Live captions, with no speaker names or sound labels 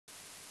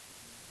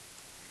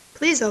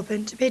Please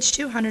open to page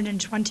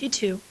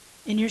 222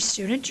 in your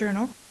student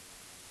journal.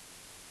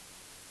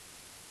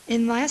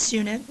 In last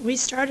unit, we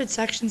started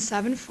section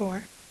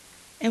 7.4,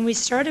 and we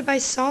started by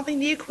solving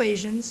the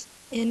equations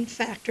in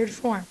factored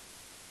form.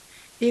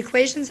 The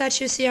equations that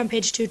you see on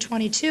page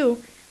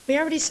 222, we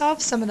already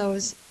solved some of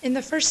those in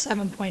the first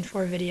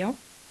 7.4 video.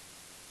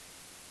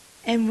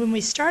 And when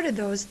we started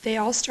those, they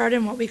all start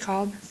in what we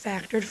called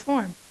factored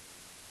form.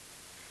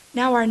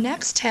 Now our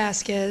next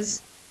task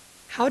is,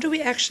 how do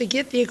we actually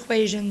get the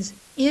equations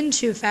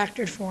into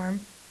factored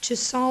form to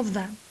solve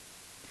them?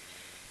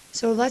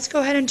 So let's go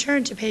ahead and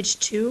turn to page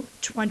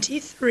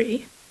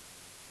 223,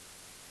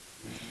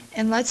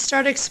 and let's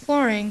start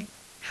exploring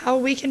how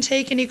we can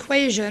take an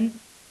equation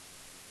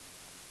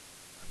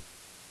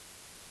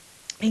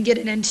and get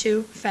it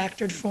into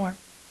factored form.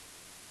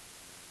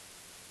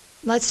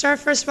 Let's start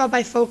first of all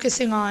by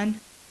focusing on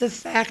the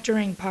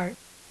factoring part.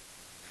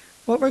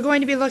 What we're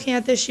going to be looking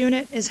at this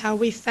unit is how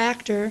we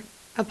factor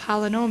a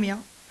polynomial.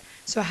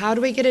 So how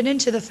do we get it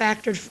into the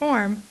factored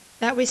form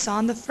that we saw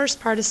in the first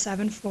part of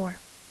 7.4?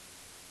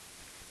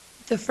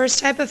 The first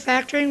type of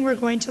factoring we're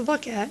going to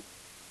look at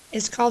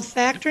is called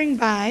factoring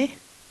by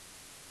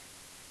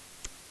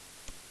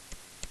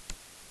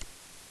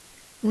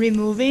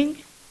removing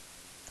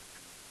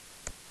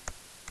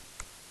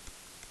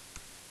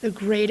the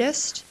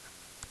greatest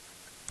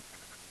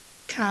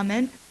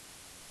common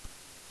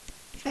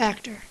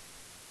factor.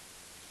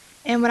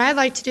 And what I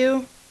like to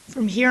do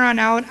from here on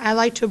out, I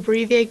like to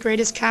abbreviate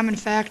greatest common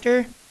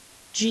factor,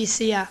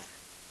 GCF.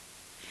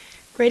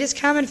 Greatest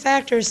common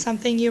factor is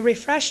something you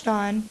refreshed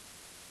on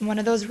in one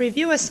of those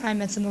review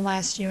assignments in the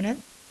last unit.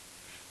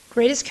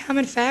 Greatest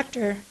common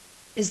factor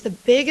is the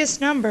biggest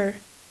number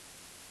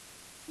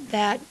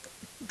that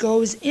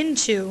goes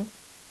into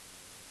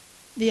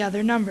the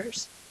other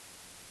numbers.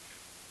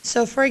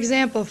 So for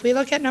example, if we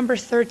look at number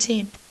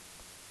 13,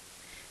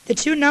 the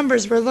two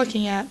numbers we're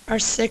looking at are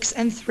 6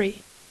 and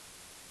 3.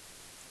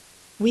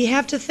 We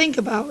have to think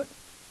about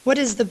what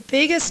is the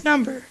biggest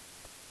number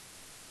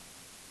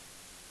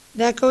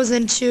that goes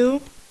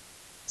into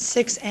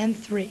 6 and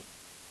 3.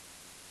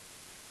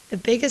 The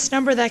biggest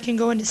number that can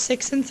go into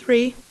 6 and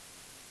 3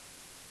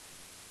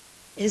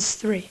 is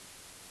 3.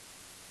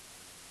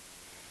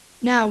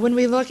 Now, when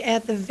we look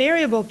at the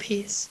variable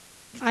piece,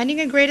 finding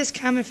a greatest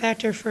common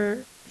factor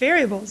for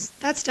variables,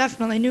 that's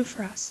definitely new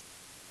for us.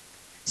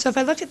 So if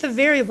I look at the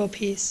variable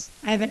piece,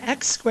 I have an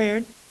x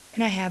squared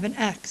and I have an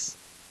x.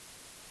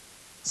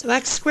 So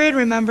x squared,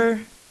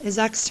 remember, is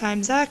x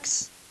times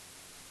x,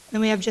 and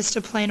we have just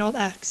a plain old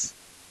x.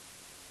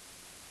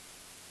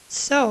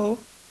 So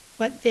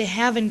what they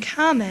have in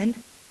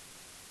common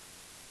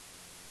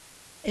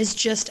is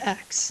just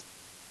x.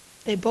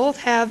 They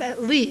both have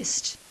at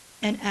least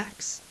an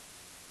x.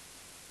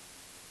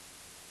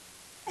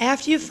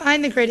 After you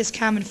find the greatest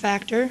common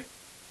factor,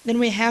 then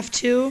we have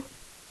to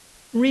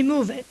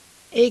remove it,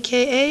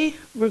 aka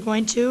we're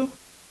going to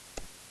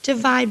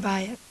divide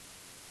by it.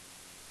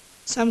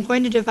 So I'm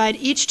going to divide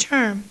each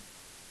term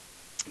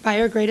by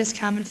our greatest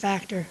common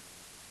factor.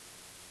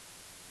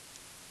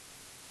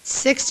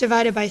 6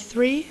 divided by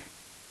 3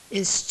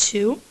 is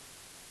 2.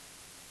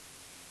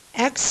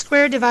 X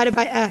squared divided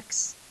by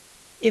x.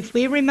 If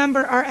we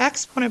remember our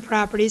exponent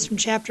properties from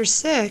chapter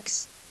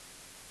 6,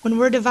 when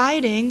we're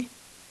dividing,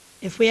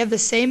 if we have the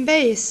same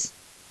base,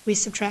 we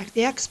subtract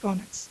the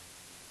exponents.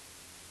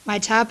 My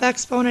top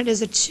exponent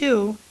is a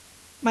 2.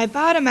 My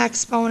bottom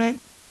exponent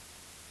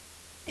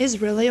is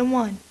really a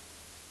 1.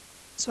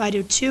 So I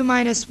do 2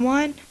 minus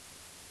 1,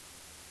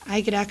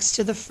 I get x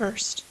to the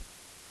first.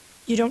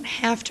 You don't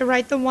have to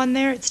write the 1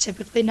 there, it's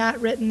typically not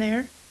written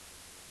there,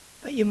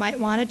 but you might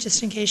want it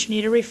just in case you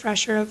need a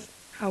refresher of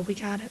how we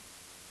got it.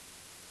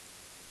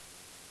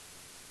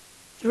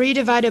 3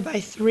 divided by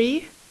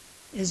 3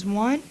 is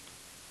 1.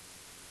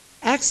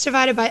 X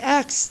divided by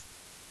x,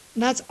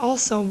 that's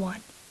also 1.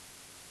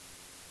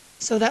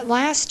 So that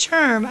last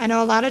term, I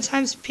know a lot of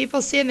times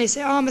people see it and they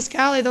say, oh, Miss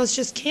Golly, those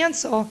just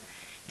cancel.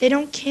 They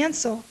don't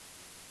cancel.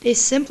 They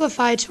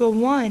simplify to a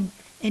 1,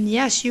 and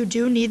yes, you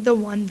do need the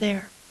 1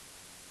 there.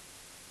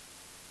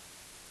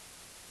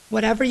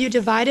 Whatever you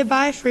divided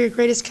by for your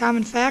greatest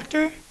common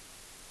factor,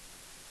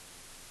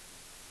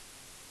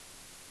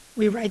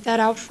 we write that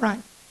out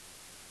front.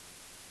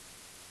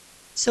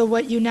 So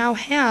what you now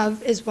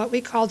have is what we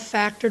called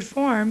factored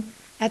form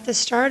at the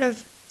start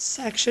of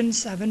section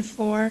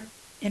 7.4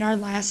 in our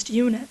last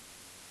unit.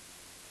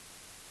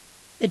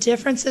 The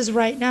difference is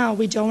right now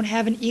we don't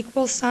have an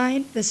equal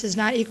sign. This is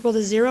not equal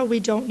to 0.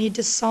 We don't need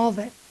to solve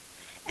it.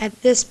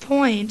 At this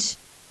point,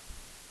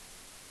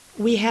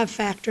 we have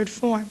factored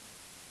form.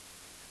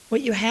 What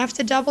you have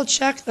to double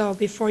check though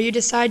before you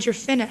decide you're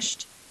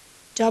finished,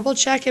 double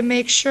check and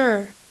make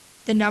sure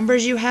the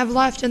numbers you have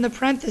left in the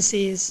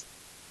parentheses,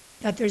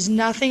 that there's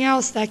nothing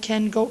else that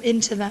can go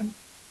into them.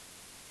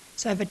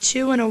 So I have a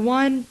 2 and a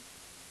 1.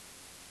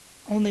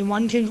 Only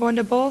 1 can go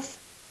into both.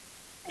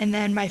 And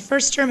then my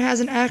first term has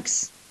an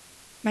x,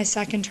 my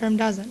second term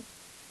doesn't.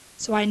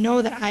 So I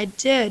know that I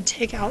did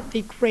take out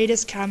the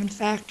greatest common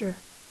factor.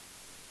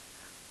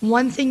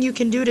 One thing you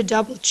can do to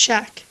double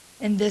check,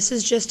 and this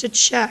is just a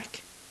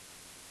check,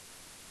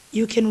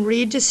 you can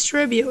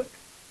redistribute.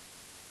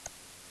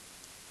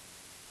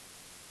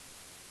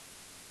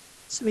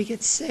 So we get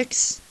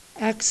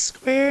 6x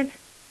squared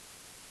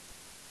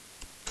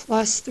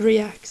plus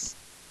 3x.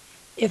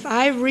 If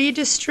I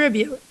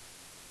redistribute,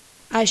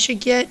 I should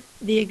get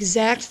the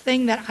exact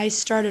thing that I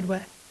started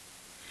with.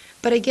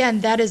 But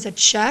again, that is a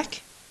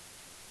check.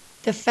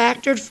 The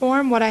factored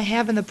form, what I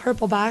have in the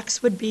purple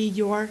box, would be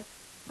your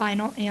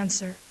final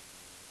answer.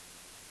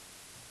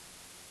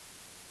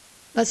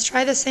 Let's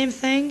try the same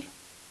thing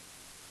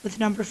with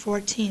number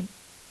 14.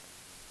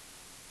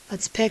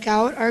 Let's pick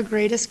out our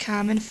greatest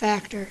common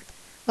factor.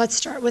 Let's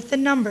start with the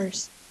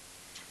numbers.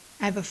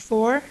 I have a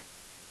 4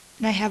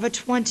 and I have a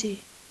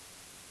 20.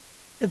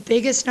 The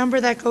biggest number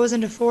that goes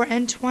into 4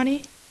 and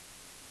 20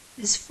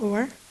 is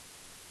 4.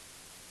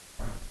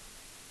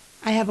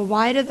 I have a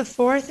y to the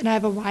 4th and I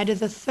have a y to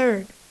the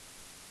 3rd.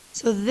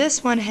 So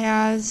this one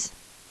has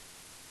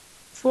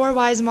 4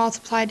 y's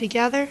multiplied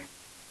together.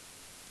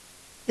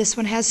 This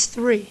one has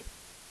 3.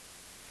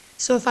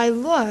 So if I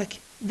look,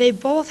 they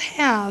both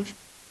have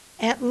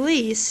at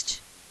least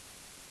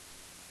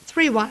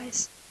 3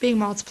 y's being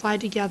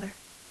multiplied together.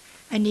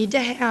 I need to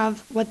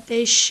have what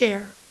they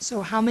share.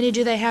 So how many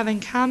do they have in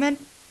common?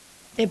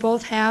 They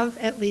both have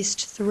at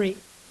least 3.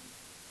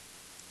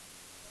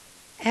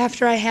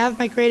 After I have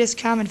my greatest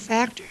common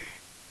factor,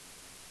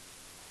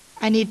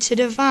 I need to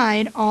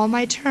divide all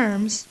my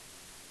terms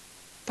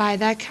by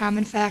that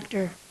common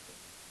factor.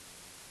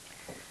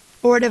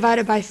 4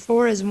 divided by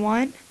 4 is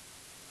 1.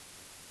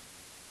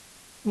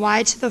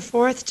 Y to the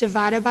 4th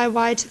divided by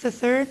y to the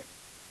 3rd.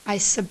 I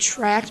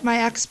subtract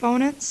my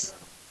exponents.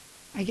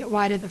 I get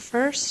y to the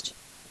 1st.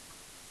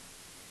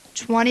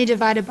 20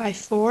 divided by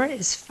 4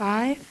 is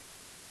 5.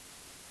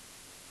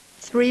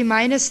 3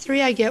 minus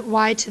 3, I get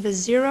y to the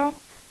 0,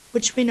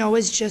 which we know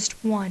is just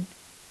 1.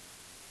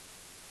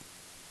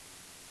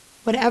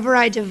 Whatever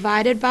I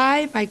divided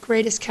by, my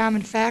greatest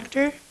common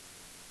factor,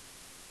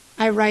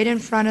 I write in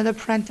front of the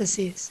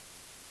parentheses.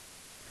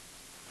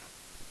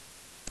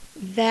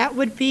 That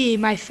would be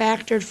my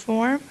factored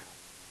form.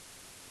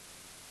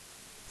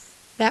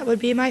 That would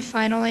be my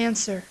final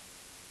answer.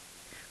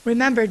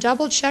 Remember,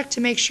 double check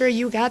to make sure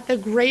you got the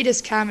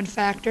greatest common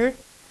factor.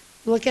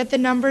 Look at the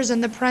numbers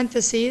in the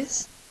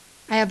parentheses.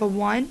 I have a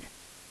 1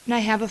 and I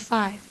have a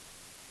 5.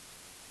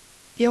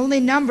 The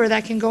only number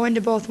that can go into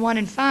both 1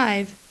 and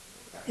 5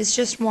 is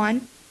just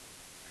 1.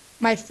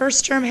 My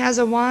first term has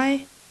a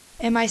y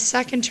and my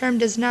second term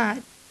does not,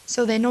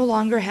 so they no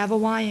longer have a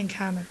y in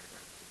common.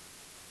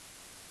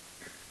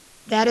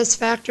 That is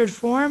factored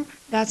form.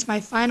 That's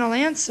my final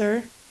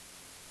answer.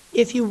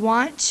 If you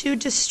want to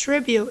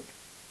distribute,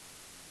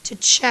 to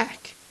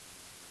check,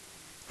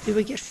 you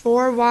would get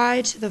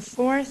 4y to the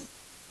 4th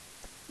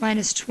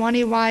minus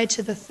 20y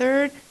to the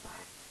 3rd.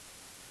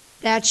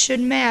 That should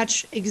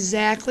match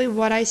exactly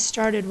what I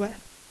started with.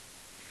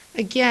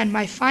 Again,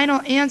 my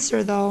final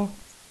answer, though,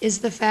 is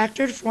the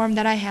factored form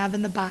that I have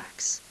in the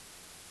box.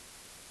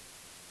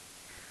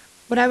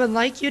 What I would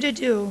like you to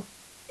do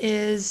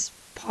is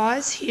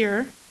pause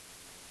here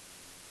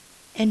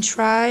and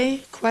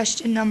try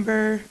question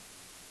number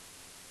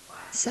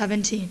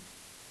 17.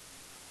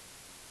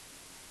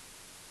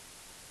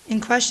 In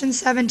question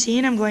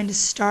 17, I'm going to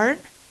start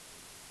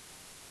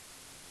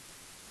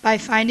by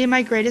finding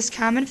my greatest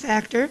common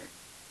factor.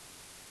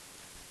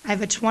 I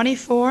have a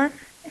 24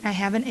 and I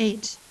have an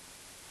 8.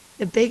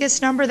 The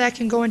biggest number that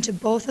can go into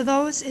both of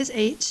those is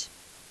 8.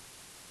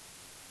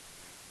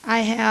 I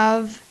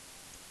have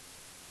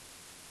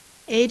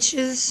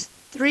h's,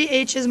 3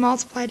 h's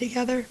multiplied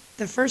together.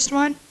 The first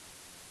one,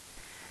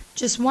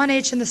 just 1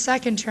 h in the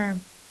second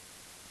term.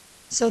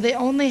 So they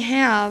only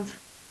have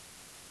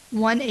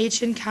 1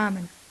 h in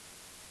common.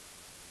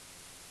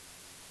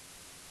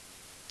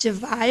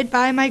 Divide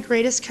by my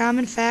greatest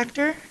common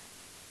factor.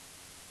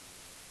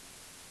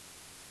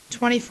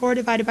 24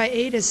 divided by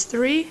 8 is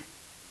 3.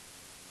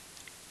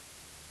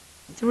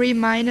 3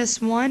 minus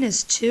 1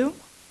 is 2.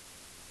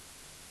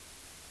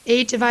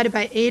 8 divided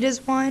by 8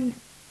 is 1.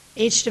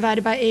 H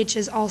divided by h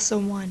is also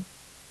 1.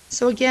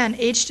 So again,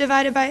 h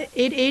divided by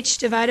 8h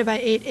divided by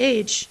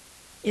 8h,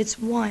 it's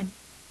 1.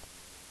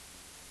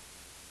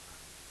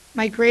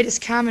 My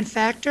greatest common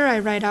factor I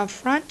write out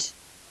front,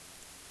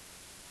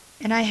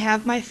 and I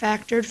have my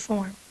factored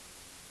form.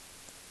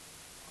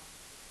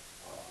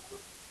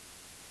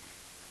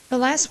 The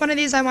last one of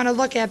these I want to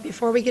look at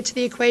before we get to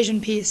the equation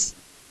piece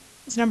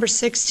is number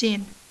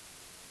 16.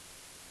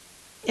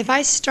 If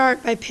I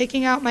start by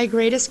picking out my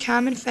greatest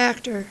common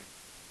factor,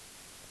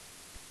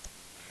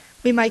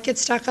 we might get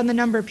stuck on the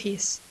number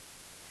piece.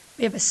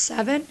 We have a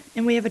 7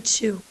 and we have a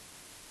 2.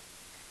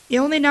 The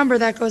only number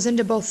that goes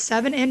into both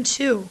 7 and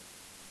 2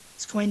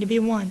 is going to be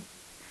 1.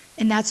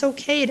 And that's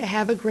okay to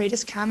have a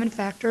greatest common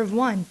factor of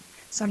 1.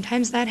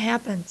 Sometimes that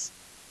happens.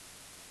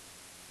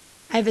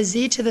 I have a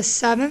z to the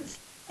 7th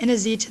and a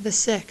z to the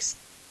 6th.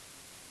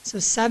 So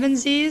 7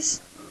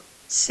 z's,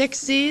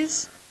 6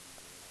 z's,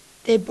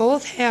 they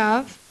both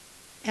have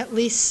at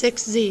least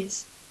 6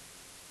 z's.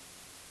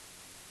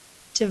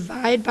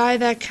 divide by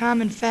that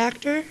common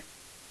factor.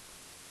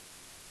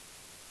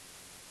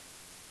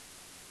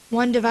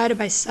 1 divided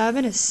by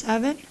 7 is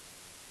 7.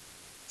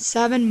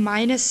 7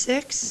 minus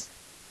 6,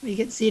 we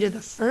get z to the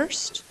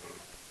first.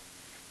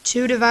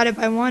 2 divided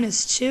by 1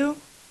 is 2.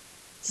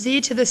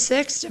 Z to the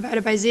 6th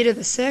divided by z to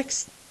the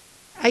 6th,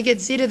 I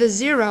get z to the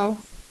 0,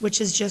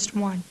 which is just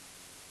 1.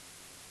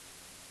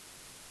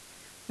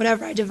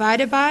 Whatever I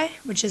divide it by,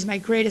 which is my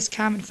greatest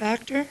common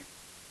factor,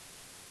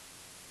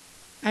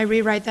 I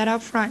rewrite that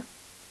out front.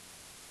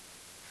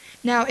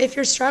 Now, if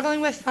you're struggling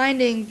with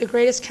finding the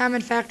greatest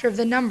common factor of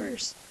the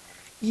numbers,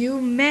 you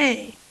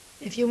may,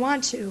 if you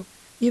want to,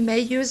 you may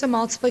use a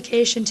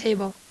multiplication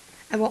table.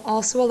 I will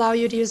also allow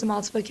you to use a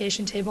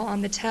multiplication table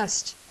on the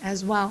test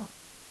as well.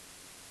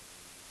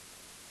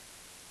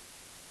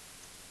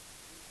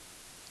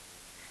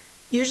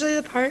 Usually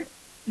the part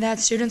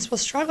that students will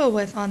struggle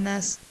with on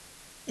this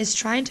is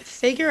trying to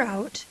figure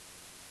out,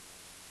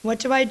 what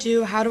do I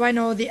do, how do I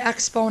know the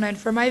exponent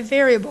for my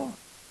variable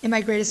in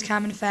my greatest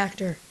common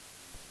factor?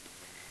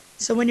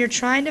 So when you're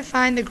trying to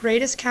find the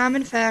greatest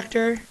common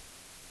factor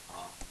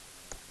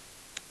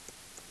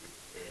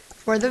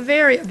for the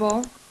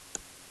variable,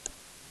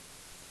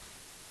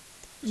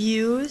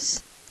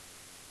 use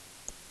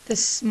the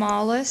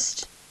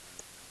smallest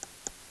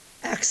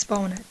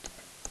exponent.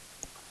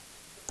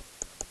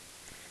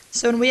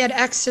 So when we had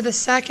x to the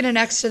second and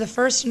x to the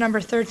first in number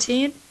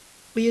 13,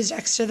 we used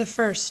x to the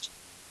first.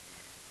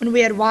 When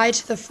we had y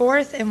to the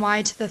fourth and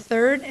y to the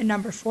third in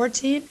number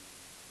 14,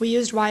 we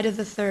used y to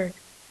the third.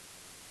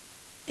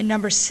 In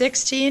number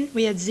 16,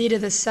 we had z to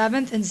the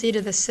seventh and z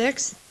to the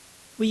sixth.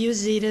 We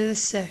used z to the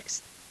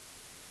sixth.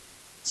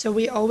 So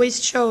we always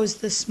chose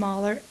the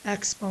smaller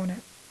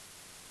exponent.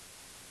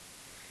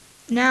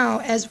 Now,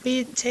 as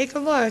we take a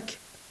look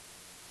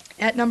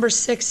at number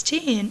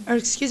 19,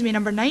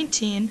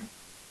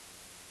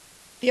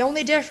 the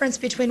only difference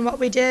between what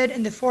we did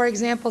in the 4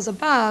 examples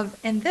above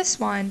and this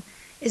one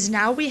is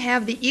now we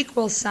have the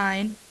equal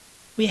sign.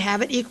 We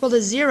have it equal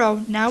to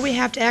 0. Now we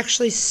have to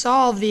actually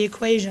solve the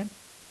equation.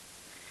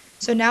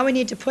 So now we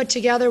need to put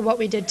together what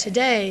we did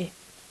today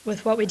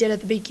with what we did at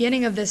the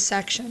beginning of this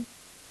section.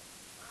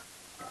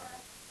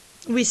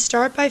 We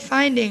start by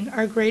finding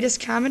our greatest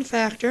common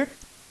factor,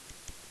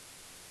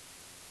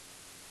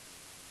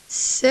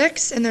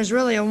 6, and there's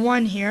really a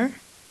 1 here.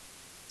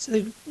 So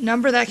the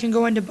number that can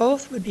go into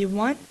both would be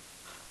 1.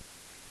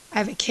 I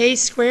have a k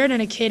squared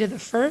and a k to the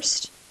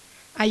first.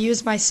 I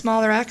use my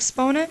smaller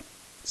exponent,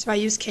 so I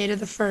use k to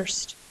the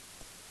first.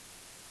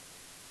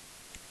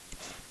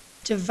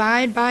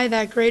 Divide by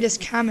that greatest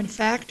common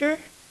factor.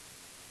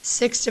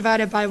 6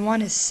 divided by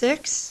 1 is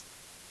 6.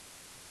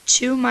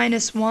 2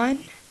 minus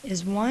 1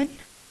 is 1.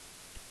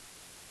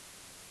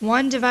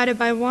 1 divided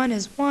by 1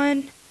 is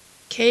 1.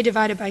 K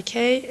divided by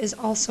k is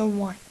also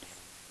 1.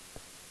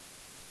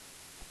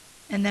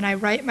 And then I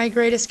write my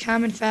greatest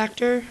common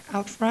factor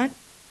out front.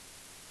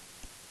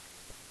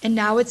 And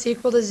now it's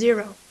equal to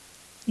 0.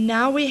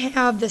 Now we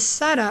have the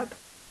setup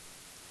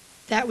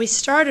that we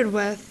started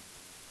with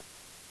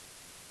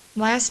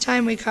last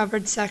time we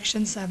covered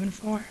section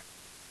 7.4.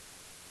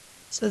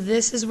 So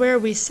this is where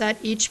we set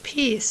each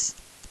piece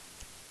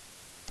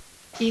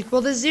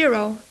equal to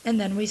 0, and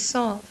then we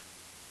solve.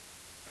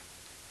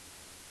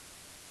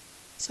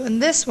 So in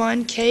this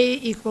one, k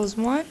equals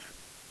 1.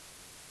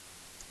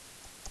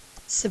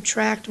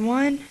 Subtract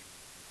 1.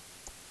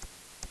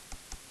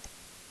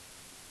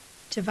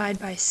 Divide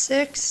by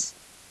 6.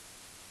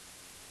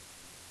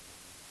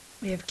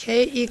 We have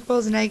k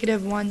equals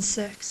negative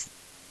 1/6.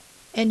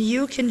 And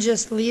you can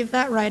just leave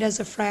that right as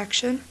a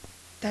fraction.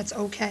 That's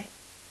okay.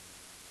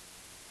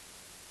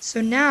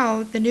 So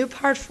now the new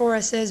part for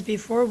us is,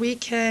 before we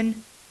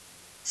can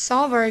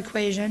solve our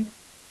equation,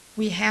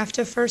 we have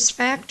to first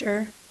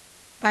factor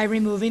by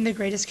removing the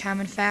greatest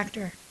common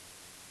factor.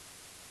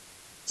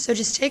 So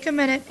just take a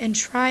minute and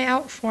try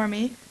out for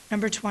me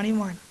number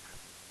 21.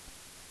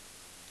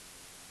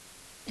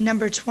 In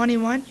number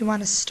 21, you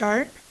want to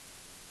start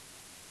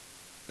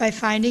by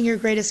finding your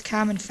greatest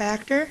common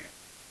factor.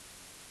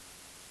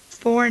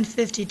 4 and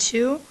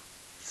 52.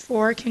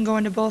 4 can go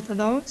into both of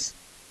those.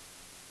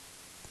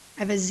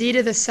 I have a z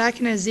to the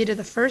second and a z to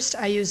the first.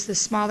 I use the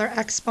smaller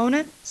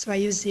exponent, so I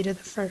use z to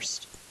the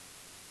first.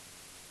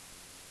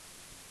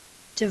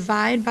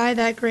 Divide by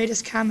that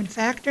greatest common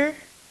factor.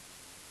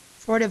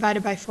 4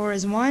 divided by 4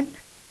 is 1.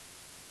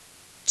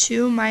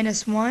 2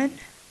 minus 1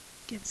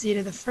 gets z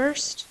to the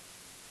first.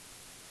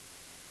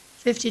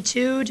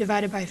 52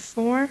 divided by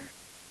 4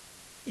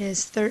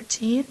 is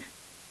 13.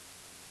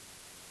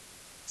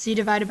 Z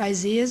divided by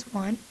z is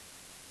 1.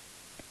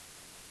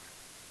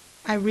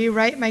 I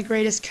rewrite my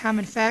greatest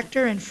common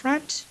factor in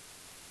front,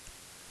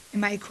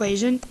 and my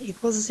equation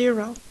equals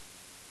 0.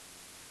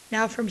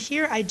 Now from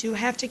here, I do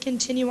have to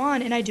continue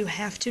on, and I do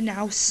have to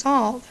now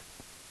solve,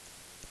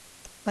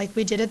 like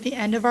we did at the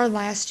end of our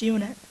last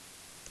unit.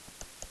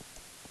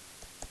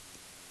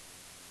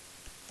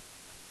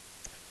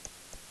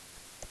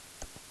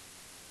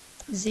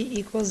 Z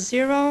equals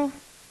 0,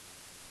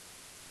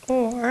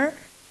 or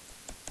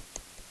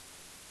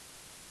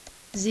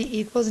z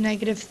equals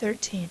negative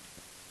 13.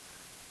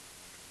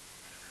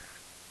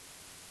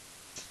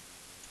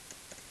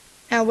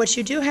 Now, what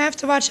you do have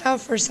to watch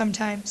out for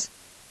sometimes,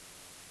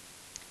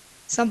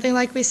 something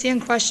like we see in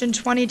question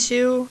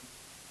 22,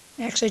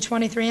 actually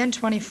 23 and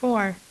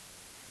 24,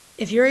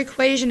 if your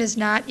equation is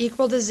not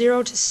equal to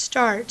 0 to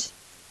start,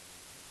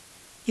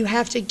 you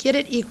have to get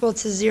it equal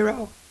to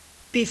 0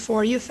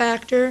 before you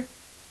factor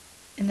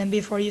and then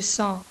before you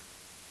solve.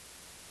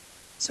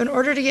 So in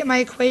order to get my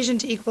equation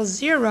to equal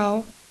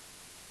 0,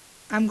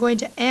 I'm going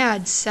to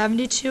add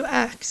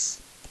 72x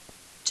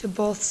to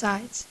both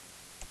sides.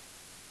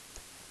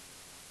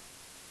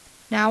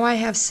 Now I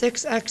have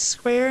 6x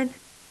squared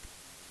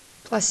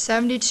plus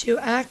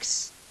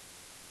 72x.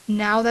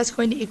 Now that's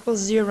going to equal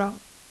 0.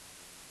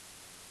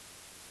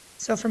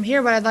 So from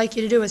here, what I'd like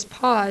you to do is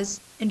pause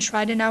and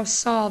try to now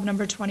solve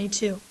number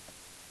 22.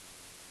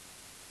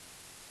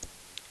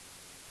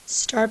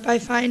 Start by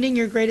finding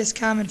your greatest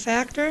common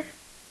factor.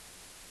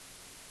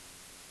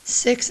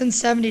 6 and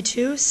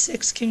 72,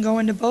 6 can go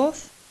into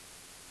both.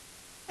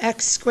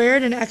 X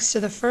squared and x to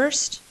the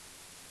first.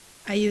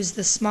 I use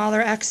the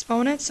smaller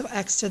exponent, so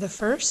x to the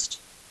first.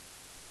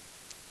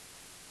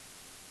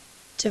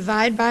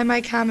 Divide by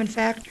my common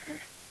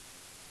factor.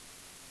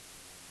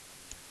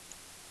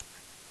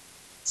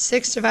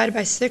 6 divided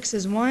by 6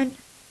 is 1.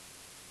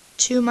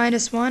 2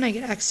 minus 1, I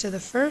get x to the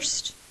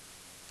first.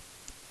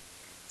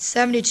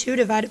 72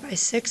 divided by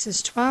 6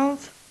 is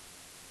 12.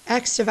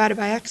 X divided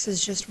by x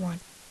is just 1.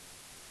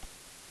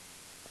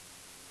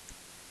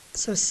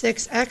 So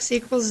 6x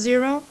equals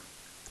 0.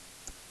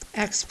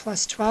 X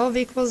plus 12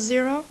 equals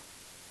 0.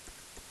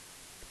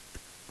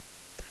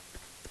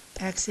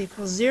 X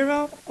equals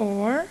 0,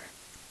 or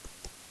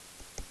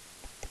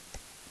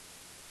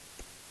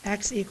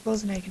x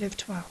equals negative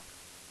 12.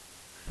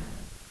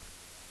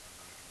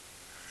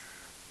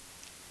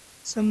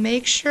 So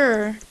make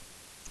sure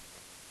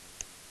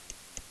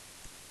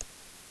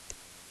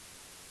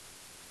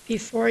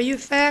before you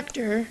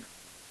factor,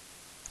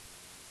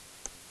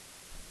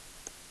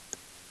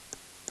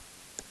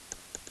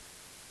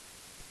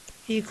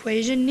 the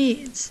equation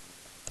needs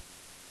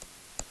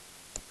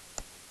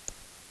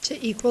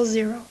to equal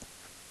 0.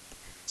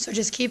 So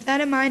just keep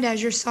that in mind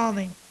as you're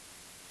solving.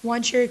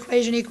 Once your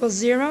equation equals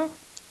 0,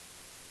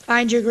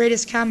 find your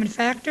greatest common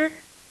factor.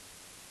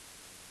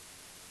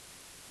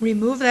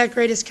 Remove that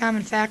greatest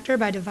common factor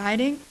by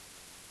dividing,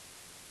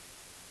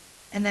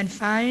 and then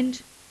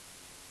find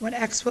what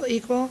x will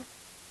equal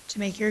to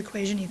make your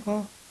equation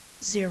equal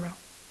 0.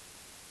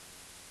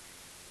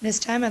 This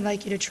time I'd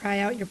like you to try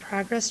out your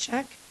progress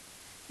check.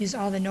 Use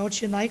all the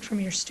notes you'd like from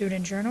your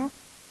student journal.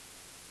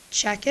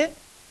 Check it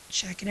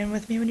in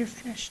with me when you're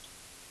finished.